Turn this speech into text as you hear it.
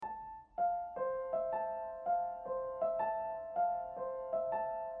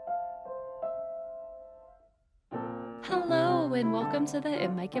Hello, and welcome to the It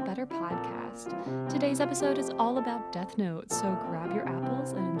Might Get Better podcast. Today's episode is all about Death Note, so grab your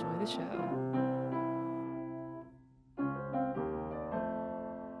apples and enjoy the show.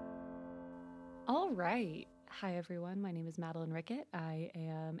 All right. Hi, everyone. My name is Madeline Rickett. I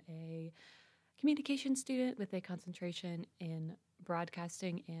am a communication student with a concentration in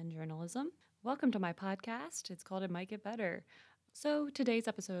broadcasting and journalism. Welcome to my podcast. It's called It Might Get Better. So today's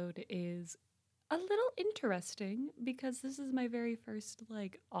episode is a little interesting because this is my very first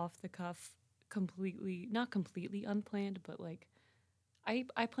off the cuff, not completely unplanned, but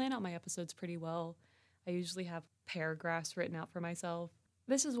I plan out my episodes pretty well. I usually have paragraphs written out for myself.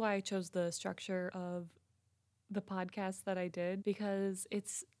 This is why I chose the structure of the podcast that I did, because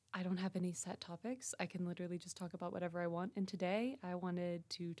I don't have any set topics. I can literally just talk about whatever I want. And today I wanted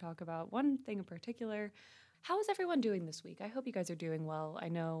to talk about one thing in particular. How is everyone doing this week? I hope you guys are doing well. I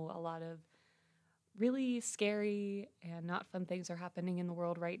know a lot of really scary and not fun things are happening in the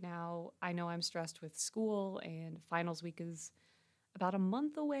world right now. I know I'm stressed with school, and finals week is about a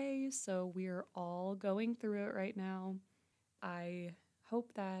month away, so we're all going through it right now. I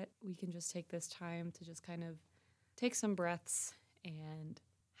hope that we can just take this time to just kind of take some breaths and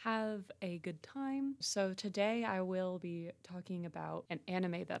have a good time. So today I will be talking about an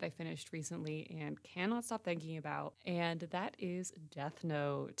anime that I finished recently and cannot stop thinking about, and that is Death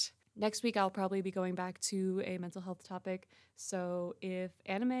Note. Next week, I'll probably be going back to a mental health topic. So if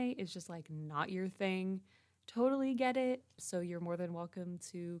anime is just not your thing, totally get it. So you're more than welcome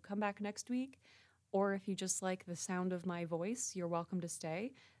to come back next week. Or if you just like the sound of my voice, you're welcome to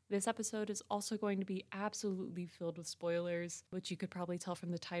stay. This episode is also going to be absolutely filled with spoilers, which you could probably tell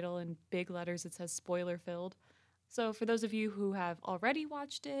from the title. In big letters, it says spoiler filled. So for those of you who have already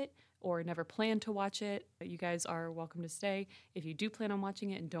watched it or never plan to watch it, you guys are welcome to stay. If you do plan on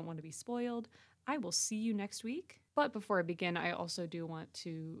watching it and don't want to be spoiled, I will see you next week. But before I begin, I also do want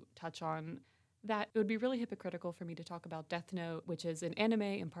to touch on that it would be really hypocritical for me to talk about Death Note, which is an anime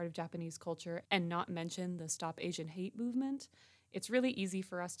and part of Japanese culture, and not mention the Stop Asian Hate movement. It's really easy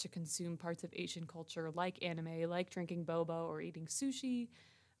for us to consume parts of Asian culture like anime, like drinking boba or eating sushi,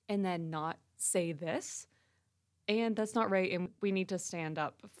 and then not say this. And that's not right, and we need to stand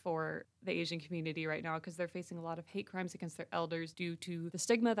up for the Asian community right now because they're facing a lot of hate crimes against their elders due to the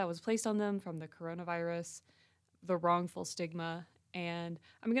stigma that was placed on them from the coronavirus, the wrongful stigma. And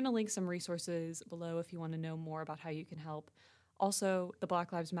I'm going to link some resources below if you want to know more about how you can help. Also, the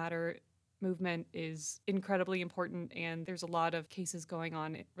Black Lives Matter movement is incredibly important, and there's a lot of cases going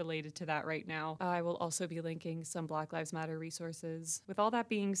on related to that right now. I will also be linking some Black Lives Matter resources. With all that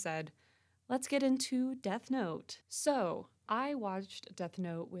being said, let's get into Death Note. So, I watched Death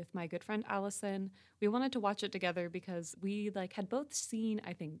Note with my good friend Allison. We wanted to watch it together because we had both seen,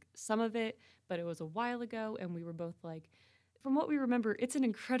 I think, some of it, but it was a while ago, and we were both from what we remember, it's an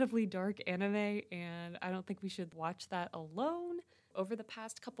incredibly dark anime, and I don't think we should watch that alone. Over the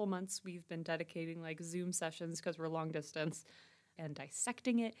past couple months, we've been dedicating Zoom sessions because we're long distance and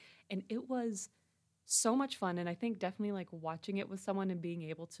dissecting it, and it was so much fun. And I think definitely watching it with someone and being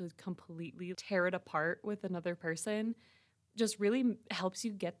able to completely tear it apart with another person just really helps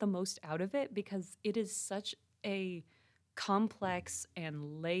you get the most out of it, because it is such a complex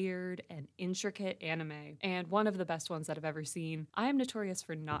and layered and intricate anime, and one of the best ones that I've ever seen. I am notorious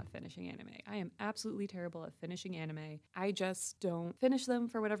for not finishing anime. I am absolutely terrible at finishing anime. I just don't finish them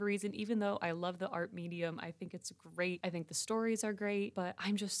for whatever reason, even though I love the art medium. I think it's great. I think the stories are great, but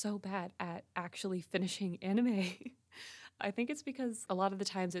I'm just so bad at actually finishing anime. I think it's because a lot of the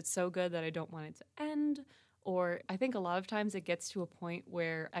times it's so good that I don't want it to end. Or I think a lot of times it gets to a point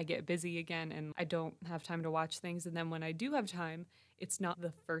where I get busy again and I don't have time to watch things. And then when I do have time, it's not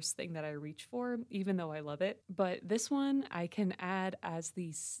the first thing that I reach for, even though I love it. But this one I can add as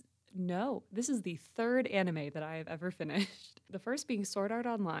this is the third anime that I have ever finished. The first being Sword Art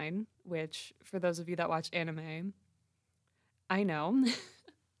Online, which for those of you that watch anime, I know,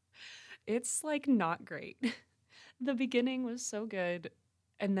 it's not great. The beginning was so good,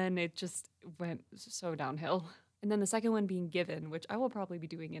 and then it just went so downhill. And then the second one being Given, which I will probably be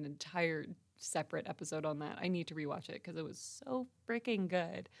doing an entire separate episode on that. I need to rewatch it because it was so freaking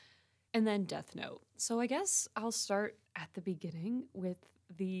good. And then Death Note. So I guess I'll start at the beginning with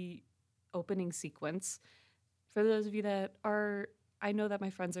the opening sequence. For those of you that I know that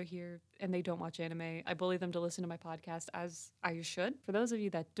my friends are here and they don't watch anime. I bully them to listen to my podcast, as I should. For those of you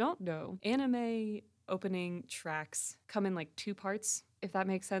that don't know, anime opening tracks come in 2 parts, if that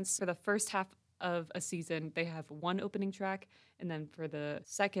makes sense. For the first half of a season, they have one opening track, and then for the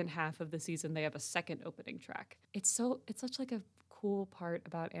second half of the season, they have a second opening track. It's such a cool part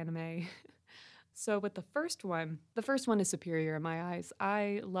about anime. So with the first one is superior in my eyes.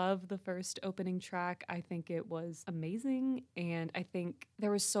 I love the first opening track. I think it was amazing, and I think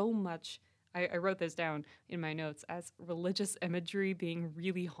there was so much. I wrote this down in my notes as religious imagery being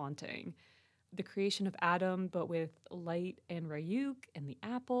really haunting. The creation of Adam, but with Light and Ryuk and the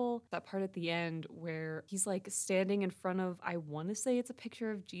apple. That part at the end where he's like standing in front of, I want to say it's a picture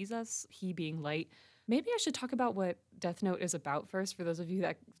of Jesus, he being Light. Maybe I should talk about what Death Note is about first, for those of you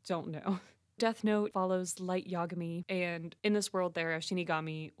that don't know. Death Note follows Light Yagami, and in this world there are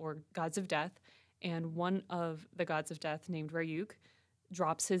Shinigami, or gods of death, and one of the gods of death, named Ryuk,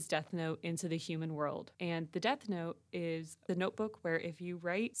 drops his death note into the human world. And the death note is the notebook where if you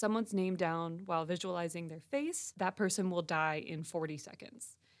write someone's name down while visualizing their face, that person will die in 40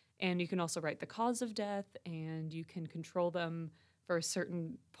 seconds. And you can also write the cause of death, and you can control them for a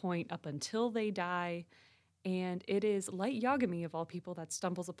certain point up until they die. And it is Light Yagami, of all people, that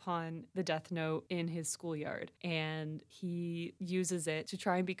stumbles upon the Death Note in his schoolyard. And he uses it to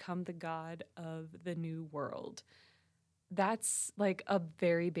try and become the god of the new world. That's like a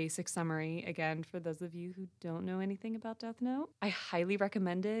very basic summary. Again, for those of you who don't know anything about Death Note, I highly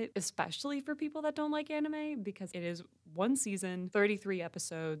recommend it, especially for people that don't like anime, because it is one season, 33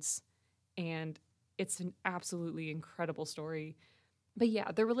 episodes, and it's an absolutely incredible story. But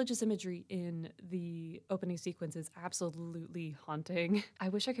yeah, the religious imagery in the opening sequence is absolutely haunting. I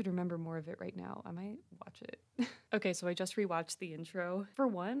wish I could remember more of it right now. I might watch it. Okay, so I just rewatched the intro. For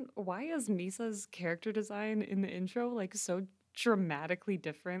one, why is Misa's character design in the intro like so dramatically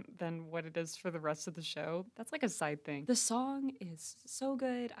different than what it is for the rest of the show? That's like a side thing. The song is so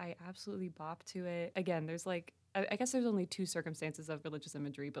good. I absolutely bop to it. Again, there's like I guess there's only two circumstances of religious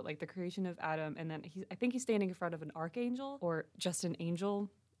imagery, but like the creation of Adam, and then I think he's standing in front of an archangel or just an angel,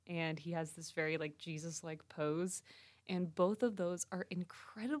 and he has this very like Jesus-like pose. And both of those are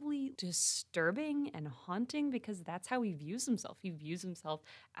incredibly disturbing and haunting because that's how he views himself. He views himself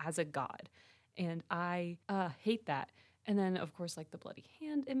as a god. And I hate that. And then, of course, like the bloody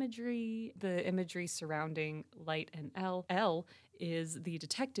hand imagery, the imagery surrounding Light and L. L is the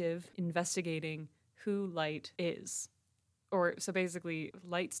detective investigating who Light is. Or so basically,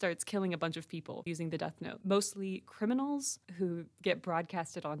 Light starts killing a bunch of people using the Death Note, mostly criminals who get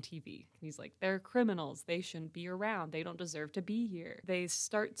broadcasted on TV. He's like, they're criminals. They shouldn't be around. They don't deserve to be here. They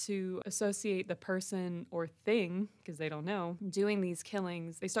start to associate the person or thing, because they don't know, doing these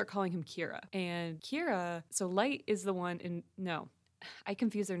killings. They start calling him Kira. And Kira, so Light is the one in, no, I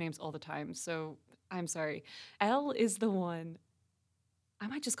confuse their names all the time. So I'm sorry. L is the one, I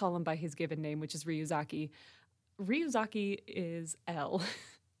might just call him by his given name, which is Ryuzaki. Ryuzaki is L.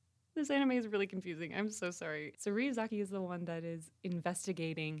 This anime is really confusing. I'm so sorry. So Ryuzaki is the one that is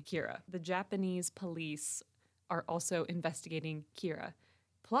investigating Kira. The Japanese police are also investigating Kira.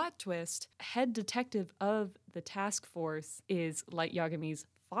 Plot twist, head detective of the task force is Light Yagami's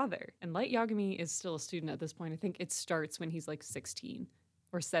father. And Light Yagami is still a student at this point. I think it starts when he's like 16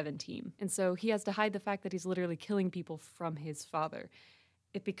 or 17. And so he has to hide the fact that he's literally killing people from his father.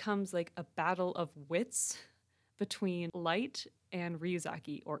 It becomes like a battle of wits between Light and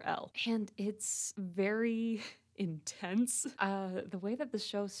Ryuzaki, or L. And it's very intense. The way that the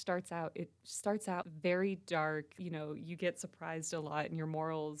show starts out, it starts out very dark. You know, you get surprised a lot and your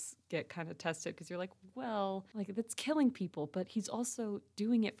morals get kind of tested because you're like, well, like that's killing people, but he's also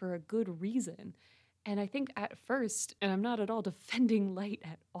doing it for a good reason. And I think at first, and I'm not at all defending Light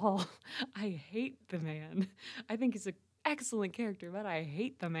at all, I hate the man. I think he's an excellent character, but I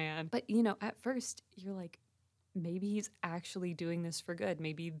hate the man. But, you know, at first, you're like, maybe he's actually doing this for good.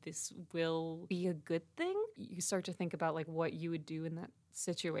 Maybe this will be a good thing. You start to think about like what you would do in that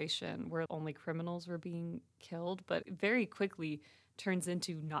situation where only criminals were being killed, but very quickly turns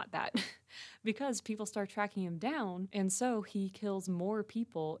into not that because people start tracking him down. And so he kills more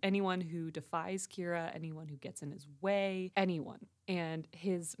people, anyone who defies Kira, anyone who gets in his way, anyone. And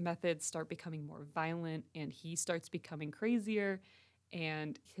his methods start becoming more violent and he starts becoming crazier.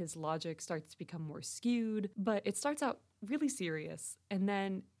 And his logic starts to become more skewed, but it starts out really serious. And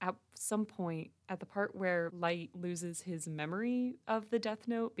then at some point, at the part where Light loses his memory of the Death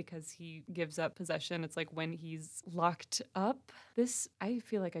Note because he gives up possession, it's like when he's locked up. I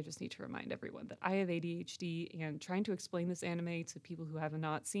feel like I just need to remind everyone that I have ADHD, and trying to explain this anime to people who have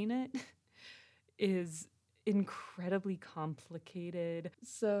not seen it is incredibly complicated.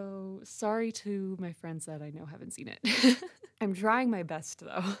 So sorry to my friends that I know haven't seen it. I'm trying my best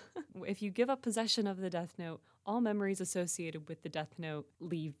though. If you give up possession of the Death Note, all memories associated with the Death Note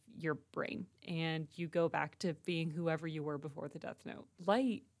leave your brain and you go back to being whoever you were before the Death Note.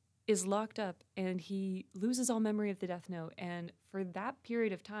 Light is locked up and he loses all memory of the Death Note, and for that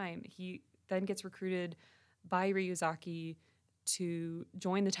period of time, then gets recruited by Ryuzaki to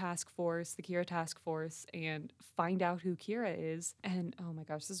join the task force, the Kira task force, and find out who Kira is. And oh my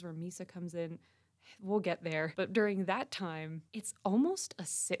gosh, this is where Misa comes in. We'll get there. But during that time, it's almost a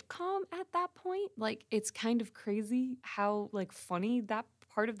sitcom at that point. Like, it's kind of crazy how, like, funny that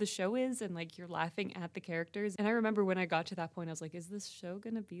part of the show is, and like you're laughing at the characters. And I remember when I got to that point, I was like, is this show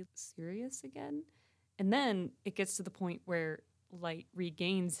gonna be serious again? And then it gets to the point where Light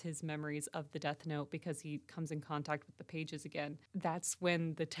regains his memories of the Death Note because he comes in contact with the pages again. That's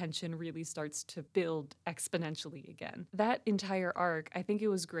when the tension really starts to build exponentially again. That entire arc, I think it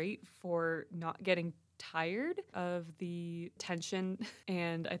was great for not getting tired of the tension,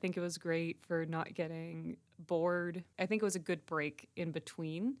 and I think it was great for not getting bored. I think it was a good break in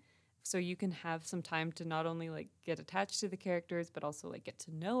between, so you can have some time to not only like get attached to the characters, but also like get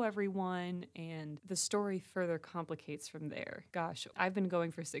to know everyone, and the story further complicates from there. Gosh, I've been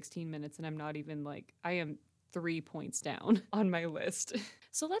going for 16 minutes and I'm not even like, I am 3 points down on my list.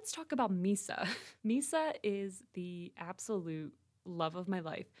 So let's talk about Misa. Misa is the absolute love of my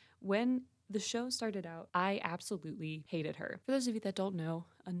life. When the show started out, I absolutely hated her. For those of you that don't know,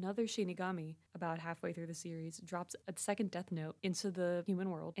 another Shinigami, about halfway through the series, drops a second Death Note into the human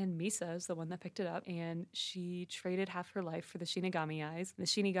world, and Misa is the one that picked it up, and she traded half her life for the Shinigami Eyes. The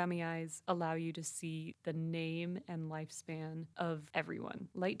Shinigami Eyes allow you to see the name and lifespan of everyone.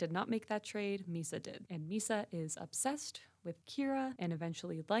 Light did not make that trade, Misa did. And Misa is obsessed with Kira and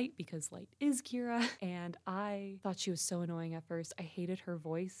eventually Light because Light is Kira. And I thought she was so annoying at first. I hated her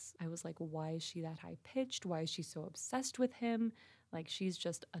voice. I was like, why is she that high pitched? Why is she so obsessed with him? Like, she's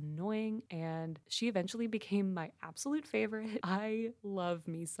just annoying. And she eventually became my absolute favorite. I love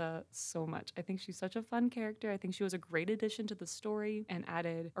Misa so much. I think she's such a fun character. I think she was a great addition to the story and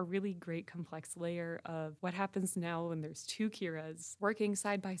added a really great complex layer of what happens now when there's two Kiras working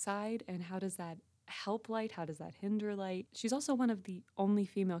side by side, and how does that help Light? How does that hinder Light? She's also one of the only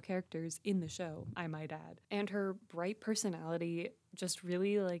female characters in the show, I might add. And her bright personality just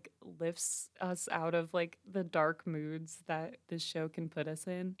really like lifts us out of like the dark moods that this show can put us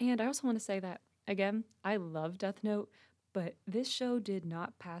in. And I also want to say that, again, I love Death Note, but this show did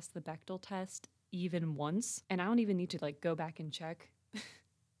not pass the Bechdel test even once. And I don't even need to like go back and check.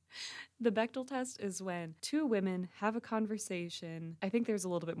 The Bechdel test is when two women have a conversation. I think there's a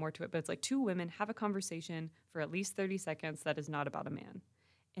little bit more to it, but it's like two women have a conversation for at least 30 seconds that is not about a man.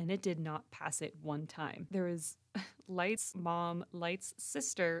 And it did not pass it one time. There was Light's mom, Light's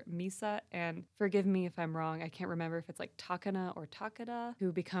sister, Misa, and forgive me if I'm wrong, I can't remember if it's like Takana or Takada,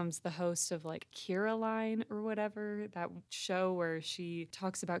 who becomes the host of like Kira Line or whatever, that show where she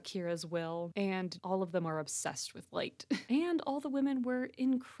talks about Kira's will, and all of them are obsessed with Light. And all the women were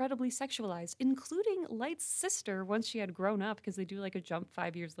incredibly sexualized, including Light's sister once she had grown up, because they do like a jump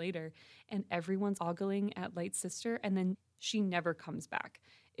 5 years later, and everyone's ogling at Light's sister, and then she never comes back.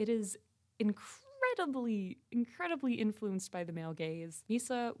 It is incredibly influenced by the male gaze.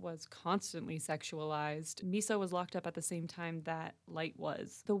 Misa was constantly sexualized. Misa was locked up at the same time that Light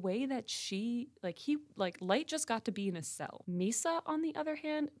was. The way that Light just got to be in a cell. Misa, on the other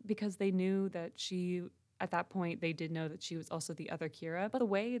hand, because they knew that at that point, they did know that she was also the other Kira, but the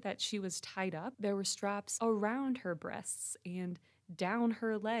way that she was tied up, there were straps around her breasts and down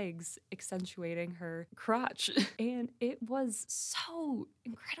her legs, accentuating her crotch. And it was so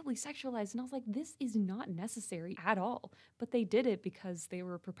incredibly sexualized. And I was like, this is not necessary at all. But they did it because they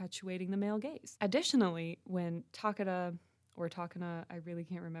were perpetuating the male gaze. Additionally, when Takada, or Takana, I really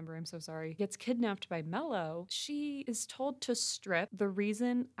can't remember, I'm so sorry, gets kidnapped by Mello, she is told to strip. The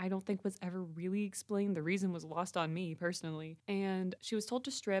reason I don't think was ever really explained. The reason was lost on me personally. And she was told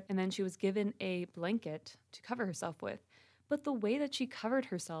to strip, and then she was given a blanket to cover herself with. But the way that she covered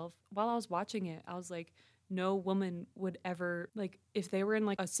herself, while I was watching it, I was like, no woman would ever, like, if they were in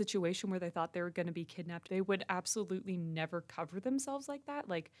like a situation where they thought they were going to be kidnapped, they would absolutely never cover themselves like that.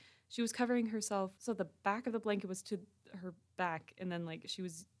 Like, she was covering herself, so the back of the blanket was to her back, and then like she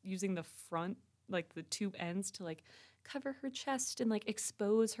was using the front, like the two ends, to like cover her chest and like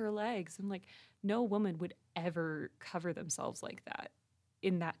expose her legs. And like, no woman would ever cover themselves like that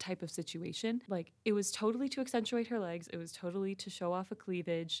in that type of situation. Like, it was totally to accentuate her legs. It was totally to show off a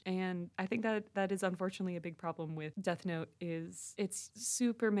cleavage. And I think that is unfortunately a big problem with Death Note, is it's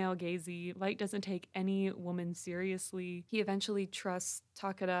super male gazy. Light doesn't take any woman seriously. He eventually trusts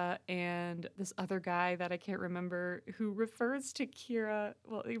Takada and this other guy that I can't remember, who refers to Kira,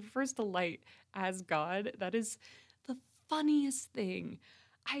 well, he refers to Light as God. That is the funniest thing.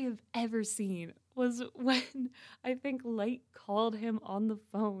 I have ever seen was when I think Light called him on the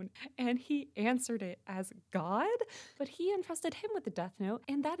phone and he answered it as God, but he entrusted him with the Death Note,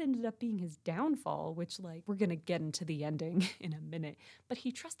 and that ended up being his downfall, which, like, we're gonna get into the ending in a minute. But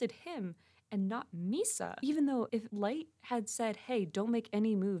he trusted him and not Misa, even though if Light had said, hey, don't make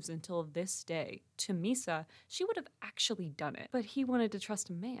any moves until this day to Misa, she would have actually done it. But he wanted to trust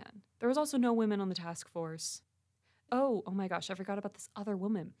a man. There was also no women on the task force. Oh my gosh, I forgot about this other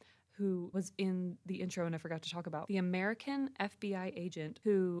woman who was in the intro and I forgot to talk about. The American FBI agent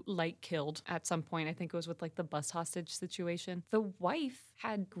who Light killed at some point. I think it was with like the bus hostage situation. The wife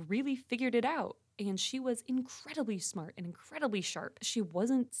had really figured it out. And she was incredibly smart and incredibly sharp. She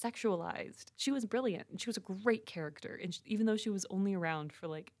wasn't sexualized. She was brilliant. And she was a great character. And even though she was only around for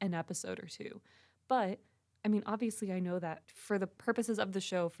like an episode or two. But I mean, obviously, I know that for the purposes of the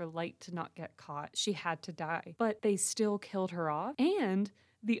show, for Light to not get caught, she had to die. But they still killed her off. And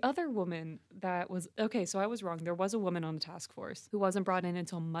the other woman that was, okay, so I was wrong. There was a woman on the task force who wasn't brought in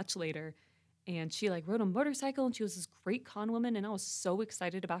until much later. And she like rode a motorcycle and she was this great con woman. And I was so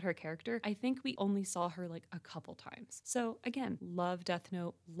excited about her character. I think we only saw her like a couple times. So again, love Death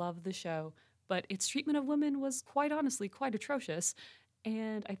Note, love the show. But its treatment of women was quite honestly quite atrocious.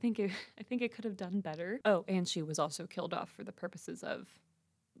 And I think it could have done better. Oh, and she was also killed off for the purposes of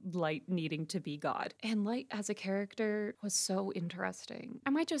Light needing to be God. And Light as a character was so interesting.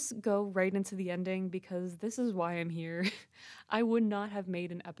 I might just go right into the ending because this is why I'm here. I would not have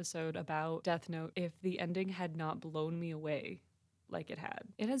made an episode about Death Note if the ending had not blown me away like it had.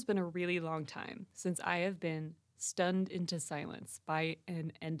 It has been a really long time since I have been stunned into silence by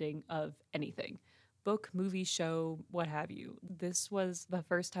an ending of anything. Book, movie, show, what have you. This was the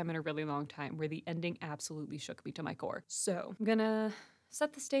first time in a really long time where the ending absolutely shook me to my core. So I'm gonna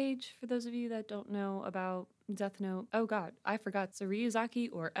set the stage for those of you that don't know about Death Note. Oh god, I forgot. So Ryuzaki,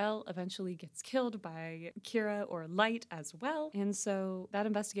 or L, eventually gets killed by Kira or Light as well. And so that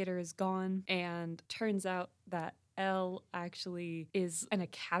investigator is gone, and turns out that L actually is an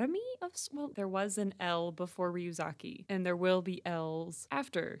academy of, well, there was an L before Ryuzaki, and there will be L's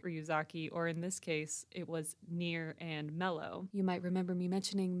after Ryuzaki, or in this case, it was Nier and Mello. You might remember me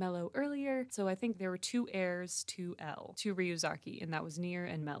mentioning Mello earlier, so I think there were two heirs to L, to Ryuzaki, and that was Nier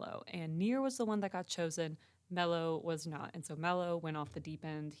and Mello, and Nier was the one that got chosen. Mello was not, and so Mello went off the deep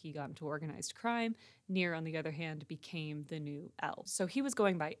end. He got into organized crime. Nier, on the other hand, became the new L. So he was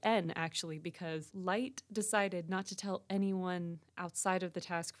going by N, actually, because Light decided not to tell anyone outside of the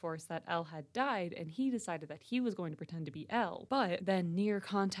task force that L had died, and he decided that he was going to pretend to be L. But then Nier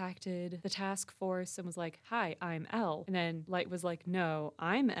contacted the task force and was like, hi, I'm L. And then Light was like, no,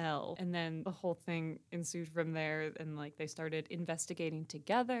 I'm L. And then the whole thing ensued from there, and like they started investigating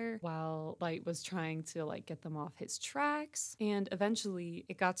together while Light was trying to like get them off his tracks. And eventually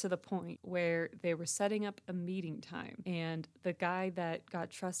it got to the point where they were setting up a meeting time, and the guy that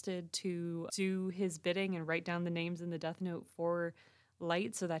got trusted to do his bidding and write down the names in the Death Note for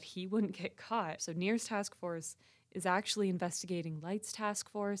Light so that he wouldn't get caught. So Nier's task force is actually investigating Light's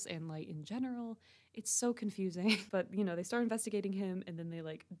task force and Light in general. It's so confusing. But, you know, they start investigating him, and then they,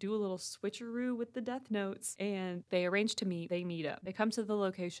 like, do a little switcheroo with the Death Notes, and they arrange to meet. They meet up. They come to the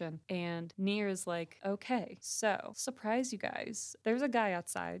location, and Nier is like, okay, so, surprise you guys. There's a guy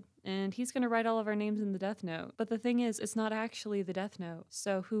outside, and he's gonna write all of our names in the Death Note. But the thing is, it's not actually the Death Note.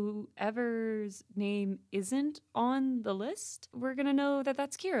 So whoever's name isn't on the list, we're gonna know that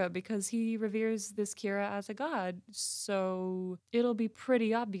that's Kira, because he reveres this Kira as a god. So it'll be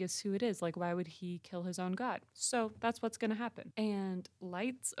pretty obvious who it is. Like, why would he kill his own god? So that's what's gonna happen. And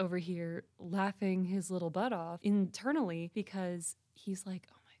Light's over here laughing his little butt off internally because he's like,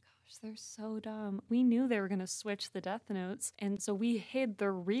 oh my gosh, they're so dumb. We knew they were going to switch the Death Notes, and so we hid the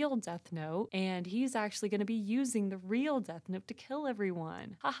real Death Note, and he's actually going to be using the real Death Note to kill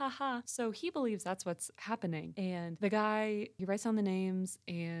everyone. Ha ha ha. So he believes that's what's happening. And the guy, he writes down the names,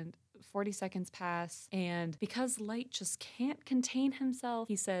 and 40 seconds pass, and because Light just can't contain himself,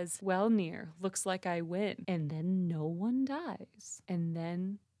 he says, well, Nier, looks like I win. And then no one dies. And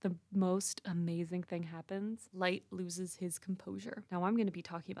then the most amazing thing happens. Light loses his composure. Now, I'm going to be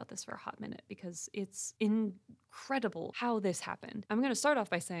talking about this for a hot minute because it's incredible how this happened. I'm going to start off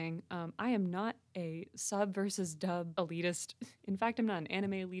by saying I am not a sub versus dub elitist. In fact, I'm not an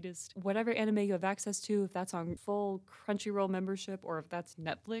anime elitist. Whatever anime you have access to, if that's on full Crunchyroll membership or if that's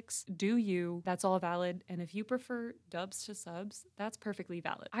Netflix, do you. That's all valid. And if you prefer dubs to subs, that's perfectly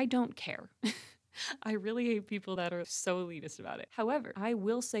valid. I don't care. I really hate people that are so elitist about it. However, I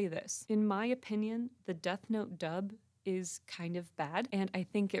will say this. In my opinion, the Death Note dub is kind of bad. And I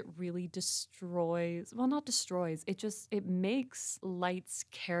think it really destroys, well, not destroys, it makes Light's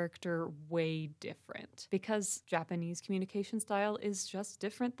character way different because Japanese communication style is just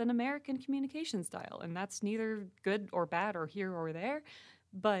different than American communication style. And that's neither good or bad or here or there.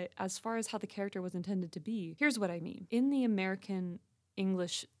 But as far as how the character was intended to be, here's what I mean. In the American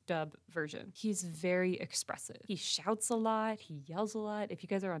English dub version, he's very expressive. He shouts a lot, he yells a lot. If you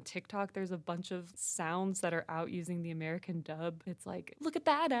guys are on TikTok, there's a bunch of sounds that are out using the American dub. It's like, look at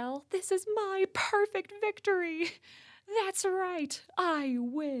that, Elle. This is my perfect victory. That's right, I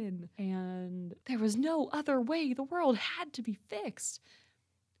win. And there was no other way. The world had to be fixed.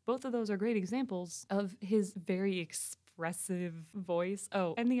 Both of those are great examples of his very expressive voice.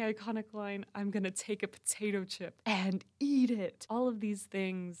 Oh, and the iconic line, I'm gonna take a potato chip and eat it. All of these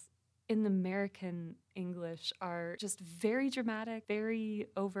things in the American English are just very dramatic, very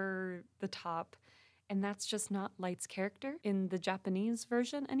over the top. And that's just not Light's character in the Japanese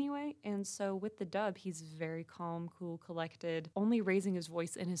version anyway. And so with the dub, he's very calm, cool, collected, only raising his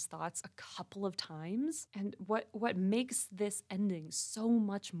voice in his thoughts a couple of times. And what makes this ending so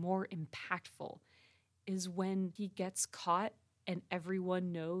much more impactful is when he gets caught and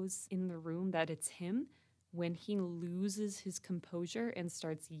everyone knows in the room that it's him, when he loses his composure and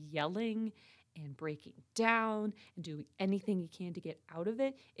starts yelling and breaking down and doing anything he can to get out of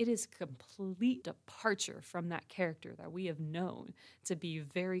it. It is complete departure from that character that we have known to be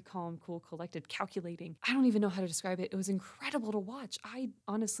very calm, cool, collected, calculating. I don't even know how to describe it. It was incredible to watch. I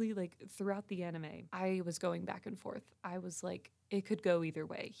honestly, like, throughout the anime, I was going back and forth. I was like, it could go either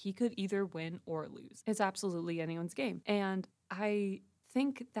way. He could either win or lose. It's absolutely anyone's game. And I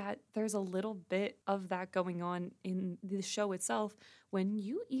think that there's a little bit of that going on in the show itself when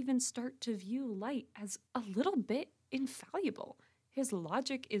you even start to view Light as a little bit infallible. His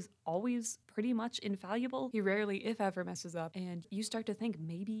logic is always pretty much infallible. He rarely, if ever, messes up. And you start to think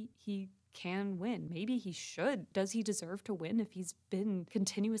maybe he can win. Maybe he should. Does he deserve to win if he's been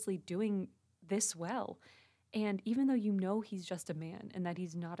continuously doing this well? And even though you know he's just a man and that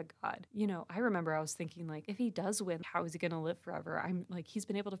he's not a god, you know, I remember I was thinking, like, if he does win, how is he going to live forever? I'm like, he's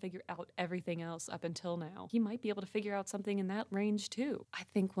been able to figure out everything else up until now. He might be able to figure out something in that range too. I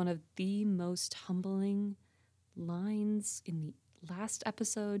think one of the most humbling lines in the last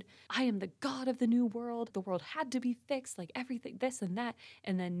episode, I am the god of the new world. The world had to be fixed, like everything, this and that.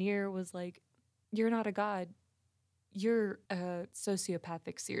 And then Nier was like, you're not a god. You're a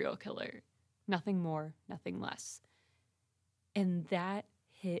sociopathic serial killer. Nothing more, nothing less. And that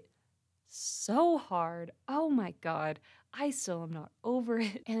hit so hard. Oh my God. I still am not over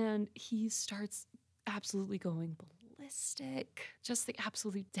it. And he starts absolutely going ballistic. Just the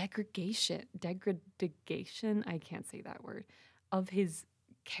absolute degradation, I can't say that word, of his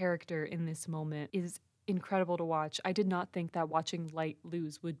character in this moment is incredible to watch. I did not think that watching Light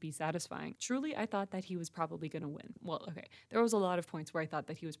lose would be satisfying. Truly, I thought that he was probably going to win. Well, okay, there was a lot of points where I thought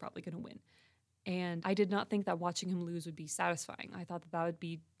that he was probably going to win. And I did not think that watching him lose would be satisfying. I thought that that would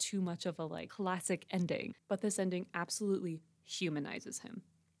be too much of a like classic ending. But this ending absolutely humanizes him,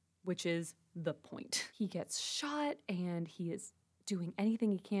 which is the point. He gets shot and he is doing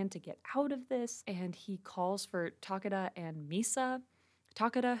anything he can to get out of this. And he calls for Takeda and Misa.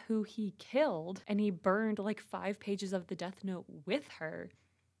 Takeda, who he killed, and he burned like 5 pages of the Death Note with her,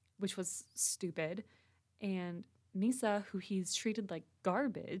 which was stupid. And Misa, who he's treated like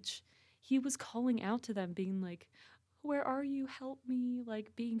garbage, he was calling out to them being like, where are you? Help me.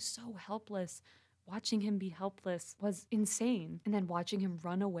 Like being so helpless. Watching him be helpless was insane. And then watching him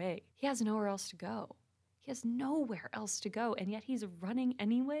run away. He has nowhere else to go. He has nowhere else to go. And yet he's running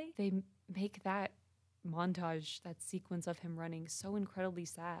anyway. They make that montage, that sequence of him running so incredibly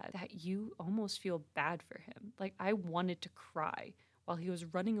sad that you almost feel bad for him. Like I wanted to cry while he was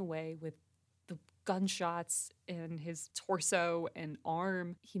running away with the gunshots in his torso and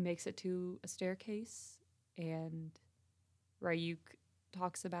arm. He makes it to a staircase and Ryuk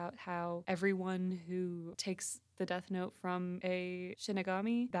talks about how everyone who takes the Death Note from a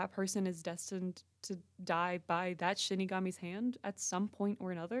Shinigami, that person is destined to die by that Shinigami's hand at some point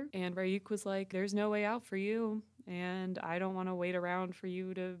or another. And Ryuk was like, there's no way out for you. And I don't want to wait around for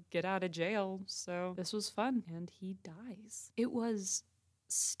you to get out of jail. So this was fun. And he dies. It was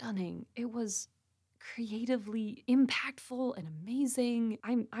stunning. It was creatively impactful and amazing.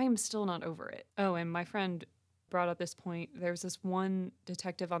 I'm still not over it. Oh, and my friend brought up this point. There's this one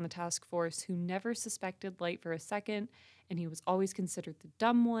detective on the task force who never suspected Light for a second, and he was always considered the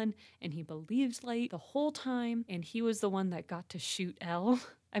dumb one, and he believed Light the whole time, and he was the one that got to shoot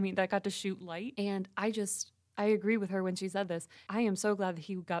that got to shoot Light. And I just I agree with her when she said this. I am so glad that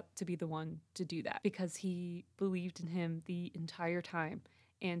he got to be the one to do that because he believed in him the entire time.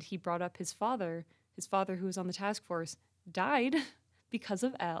 And he brought up his father who was on the task force, died because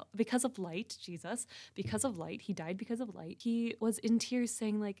of light, Jesus, because of light. He died because of light. He was in tears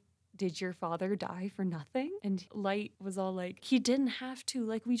saying like, did your father die for nothing? And Light was all like, he didn't have to.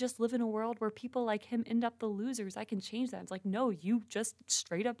 Like, we just live in a world where people like him end up the losers. I can change that. It's like, no, you just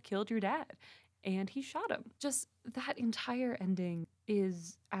straight up killed your dad. And he shot him. Just that entire ending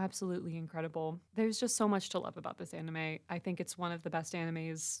is absolutely incredible. There's just so much to love about this anime. I think it's one of the best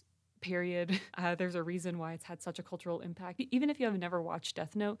animes, period. There's a reason why it's had such a cultural impact. Even if you have never watched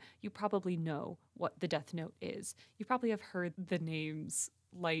Death Note, you probably know what the Death Note is. You probably have heard the names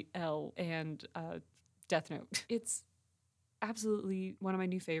Light, L, and Death Note. It's absolutely one of my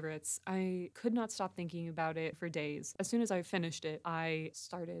new favorites. I could not stop thinking about it for days. As soon as I finished it, I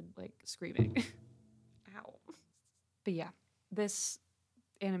started like screaming. Ow. But yeah, this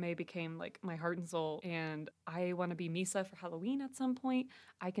anime became like my heart and soul, and I want to be Misa for Halloween at some point.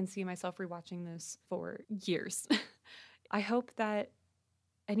 I can see myself rewatching this for years. I hope that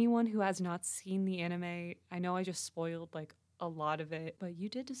anyone who has not seen the anime, I know I just spoiled like a lot of it, but you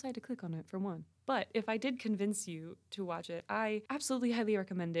did decide to click on it for one. But if I did convince you to watch it, I absolutely highly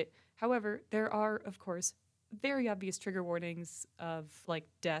recommend it. However, there are, of course, very obvious trigger warnings of like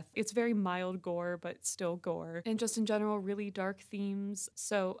death. It's very mild gore, but still gore. And just in general, really dark themes.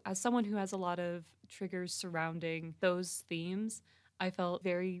 So as someone who has a lot of triggers surrounding those themes, I felt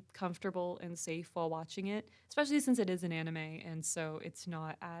very comfortable and safe while watching it, especially since it is an anime, and so it's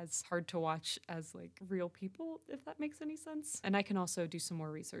not as hard to watch as like real people, if that makes any sense. And I can also do some more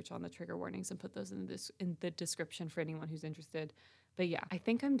research on the trigger warnings and put those in the description for anyone who's interested. But yeah, I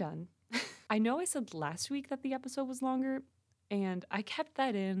think I'm done. I know I said last week that the episode was longer, and I kept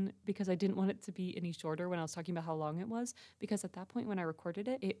that in because I didn't want it to be any shorter when I was talking about how long it was, because at that point when I recorded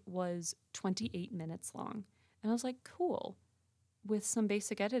it, it was 28 minutes long. And I was like, cool. With some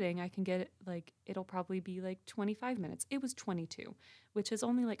basic editing, I can get it, like, it'll probably be like 25 minutes. It was 22, which is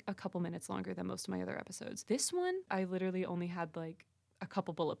only like a couple minutes longer than most of my other episodes. This one, I literally only had like a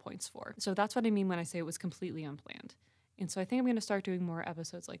couple bullet points for. So that's what I mean when I say it was completely unplanned. And so I think I'm going to start doing more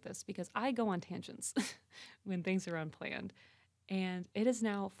episodes like this because I go on tangents when things are unplanned. And it is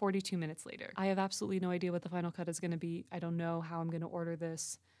now 42 minutes later. I have absolutely no idea what the final cut is going to be. I don't know how I'm going to order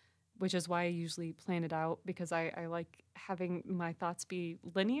this, which is why I usually plan it out, because I like having my thoughts be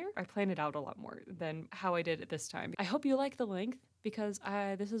linear. I plan it out a lot more than how I did it this time. I hope you like the length, because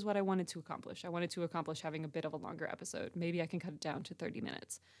this is what I wanted to accomplish. I wanted to accomplish having a bit of a longer episode. Maybe I can cut it down to 30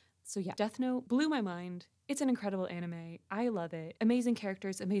 minutes. So yeah, Death Note blew my mind. It's an incredible anime. I love it. Amazing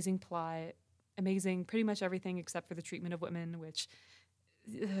characters, amazing plot, amazing pretty much everything except for the treatment of women, which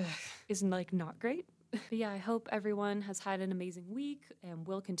is like not great. But yeah, I hope everyone has had an amazing week and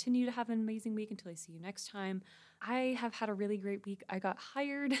will continue to have an amazing week until I see you next time. I have had a really great week. I got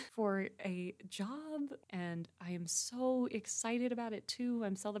hired for a job and I am so excited about it too.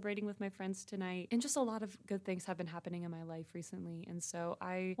 I'm celebrating with my friends tonight, and just a lot of good things have been happening in my life recently. And so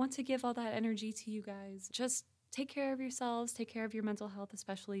I want to give all that energy to you guys. Just take care of yourselves, take care of your mental health,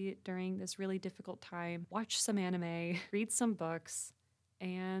 especially during this really difficult time. Watch some anime, read some books.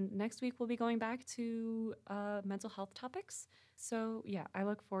 And next week, we'll be going back to mental health topics. So yeah, I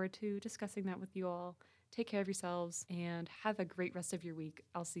look forward to discussing that with you all. Take care of yourselves and have a great rest of your week.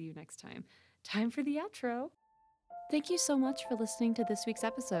 I'll see you next time. Time for the outro. Thank you so much for listening to this week's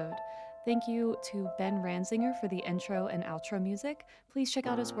episode. Thank you to Ben Ranzinger for the intro and outro music. Please check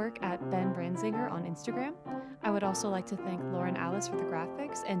out his work at Ben Ranzinger on Instagram. I would also like to thank Lauren Alice for the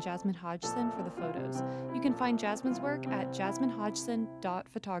graphics and Jasmine Hodgson for the photos. You can find Jasmine's work at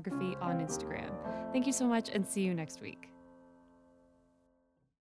jasminehodgson.photography on Instagram. Thank you so much and see you next week.